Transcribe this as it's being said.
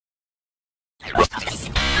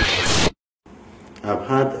I've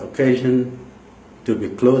had occasion to be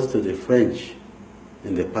close to the French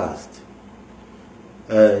in the past.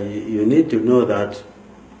 You need to know that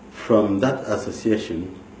from that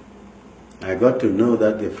association, I got to know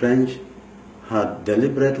that the French had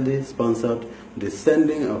deliberately sponsored the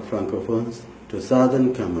sending of Francophones to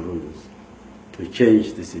Southern Cameroon to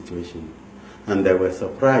change the situation. And they were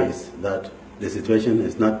surprised that the situation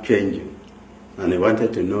is not changing. And they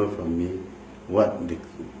wanted to know from me what the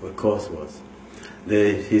cause was.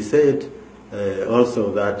 He said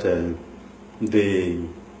also that the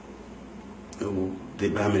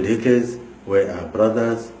Bamilekes were our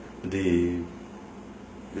brothers, the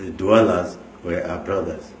Doualas were our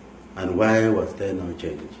brothers. And why was there no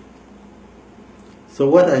change? So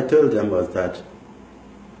what I told them was that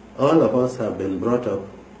all of us have been brought up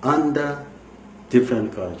under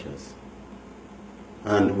different cultures.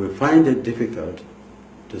 And we find it difficult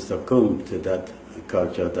to succumb to that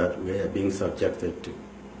culture that we are being subjected to.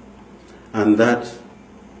 And that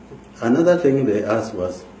another thing they asked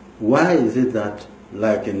was, why is it that,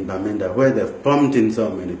 like in Bamenda, where they've pumped in so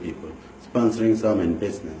many people, sponsoring some in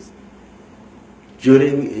business,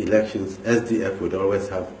 during elections, SDF would always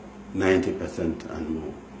have 90% and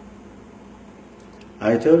more.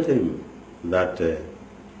 I told him that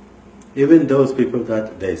even those people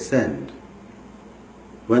that they send,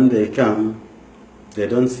 when they come, they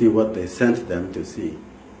don't see what they sent them to see.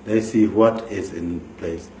 They see what is in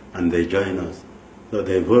place, and they join us. So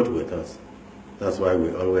they vote with us. That's why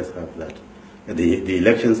we always have that. The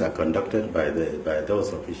elections are conducted by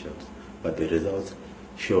those officials, but the results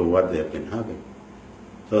show what they've been having.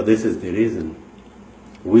 So this is the reason.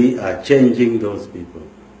 We are changing those people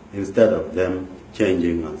instead of them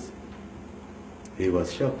changing us. He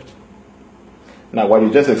was shocked. Now, what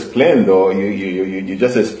you just explained, though, you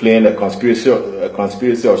just explained a conspiracy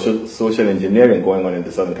of social engineering going on in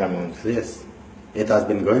the Southern Cameroon. Yes, it has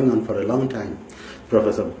been going on for a long time.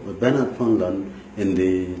 Professor Bernard Fonlon in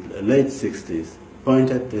the late 60s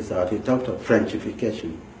pointed this out. He talked of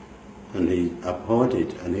Frenchification, and he abhorred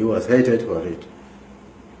it, and he was hated for it.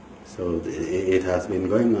 So it has been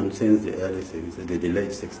going on since the early 60s, the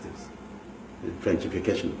late 60s, the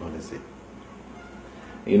Frenchification policy.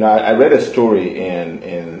 You know, I read a story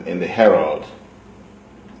in the Herald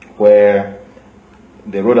where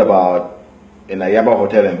they wrote about in a Yaba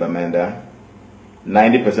hotel in Bamenda,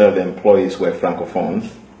 90% of the employees were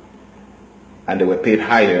Francophones, and they were paid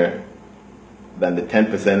higher than the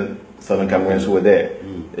 10% Southern Cameroonians who were there.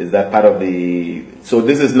 Mm. Is that part of the... So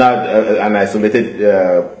this is not an isolated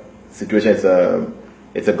situation,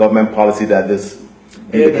 it's a government policy that this...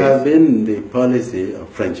 It has been the policy of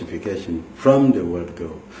Frenchification from the word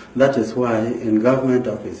go. That is why in government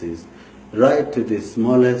offices, right to the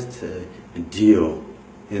smallest DO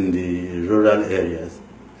in the rural areas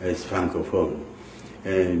is Francophone.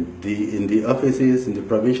 And in the offices, in the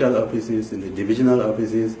provincial offices, in the divisional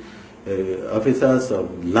offices, officers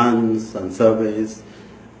of lands and surveys,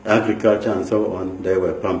 agriculture and so on, they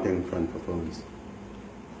were pumping Francophones.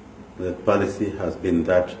 The policy has been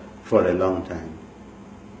that for a long time.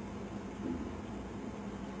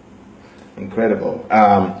 Incredible.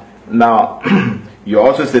 Now, you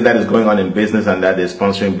also said that is going on in business and that they're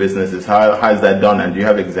sponsoring businesses. How is that done? And do you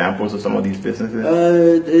have examples of some of these businesses?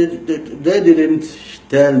 They didn't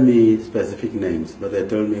tell me specific names, but they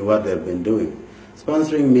told me what they've been doing.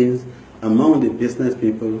 Sponsoring means among the business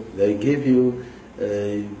people, they give you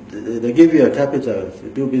a capital to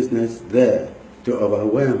do business there to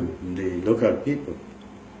overwhelm the local people.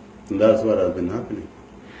 And that's what has been happening.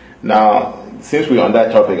 Now, since we're on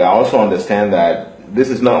that topic, I also understand that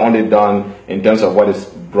this is not only done in terms of what is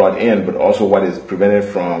brought in, but also what is prevented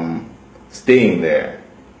from staying there.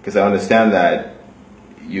 Because I understand that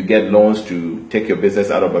you get loans to take your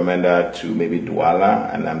business out of Bamenda to maybe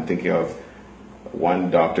Douala, and I'm thinking of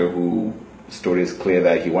one doctor who story is clear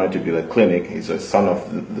that he wanted to build a clinic. He's a son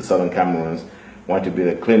of the Southern Cameroons, wanted to build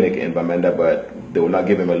a clinic in Bamenda, but they will not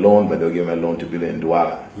give him a loan, but they'll give him a loan to build it in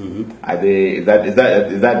Douala. Mm-hmm. Is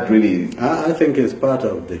that really? I think it's part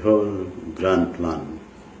of the whole grand plan.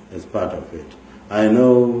 It's part of it. I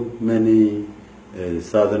know many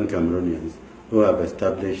Southern Cameroonians who have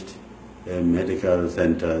established medical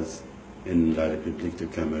centers in La République du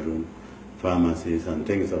Cameroon, pharmacies and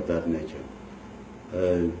things of that nature.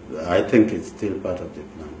 I think it's still part of the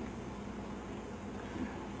plan.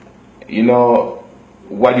 You know,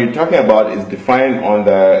 what you're talking about is defined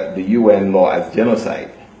under the UN law as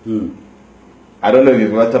genocide. I don't know if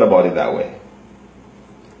you've ever thought about it that way.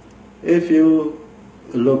 If you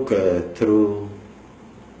look through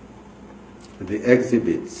the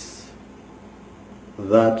exhibits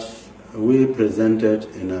that we presented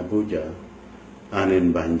in Abuja and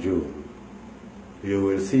in Banjul, you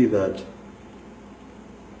will see that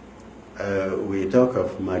we talk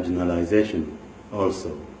of marginalization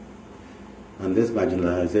also. And this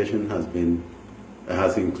marginalization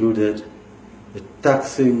has included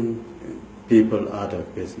taxing people out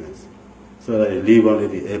of business, so that they leave only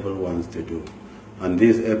the able ones to do. And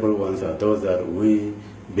these able ones are those that we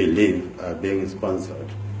believe are being sponsored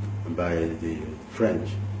by the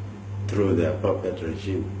French through their puppet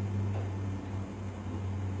regime.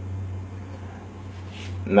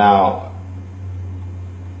 Now,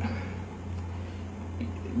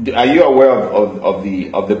 are you aware of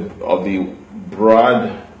the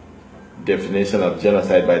broad definition of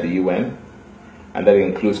genocide by the UN, and that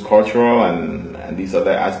includes cultural and these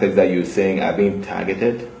other aspects that you're saying are being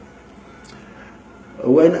targeted?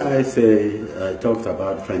 When I say I talked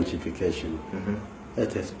about Frenchification,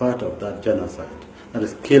 it is part of that genocide. That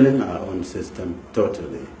is killing our own system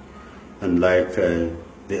totally. And like the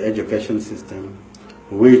education system,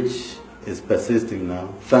 which is persisting now,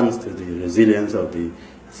 thanks to the resilience of the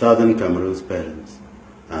Southern Cameroon's parents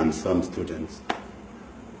and some students.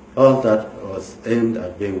 All that was aimed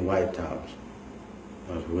at being wiped out.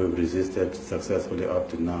 We've resisted successfully up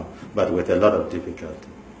to now, but with a lot of difficulty.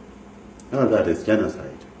 All that is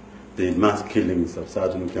genocide. The mass killings of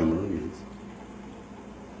Southern Cameroonians.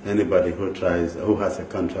 Anybody who has a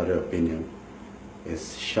contrary opinion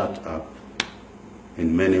is shut up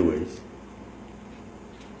in many ways.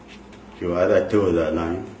 You either toe the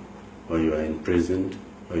line, or you are imprisoned,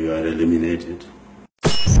 or you are eliminated.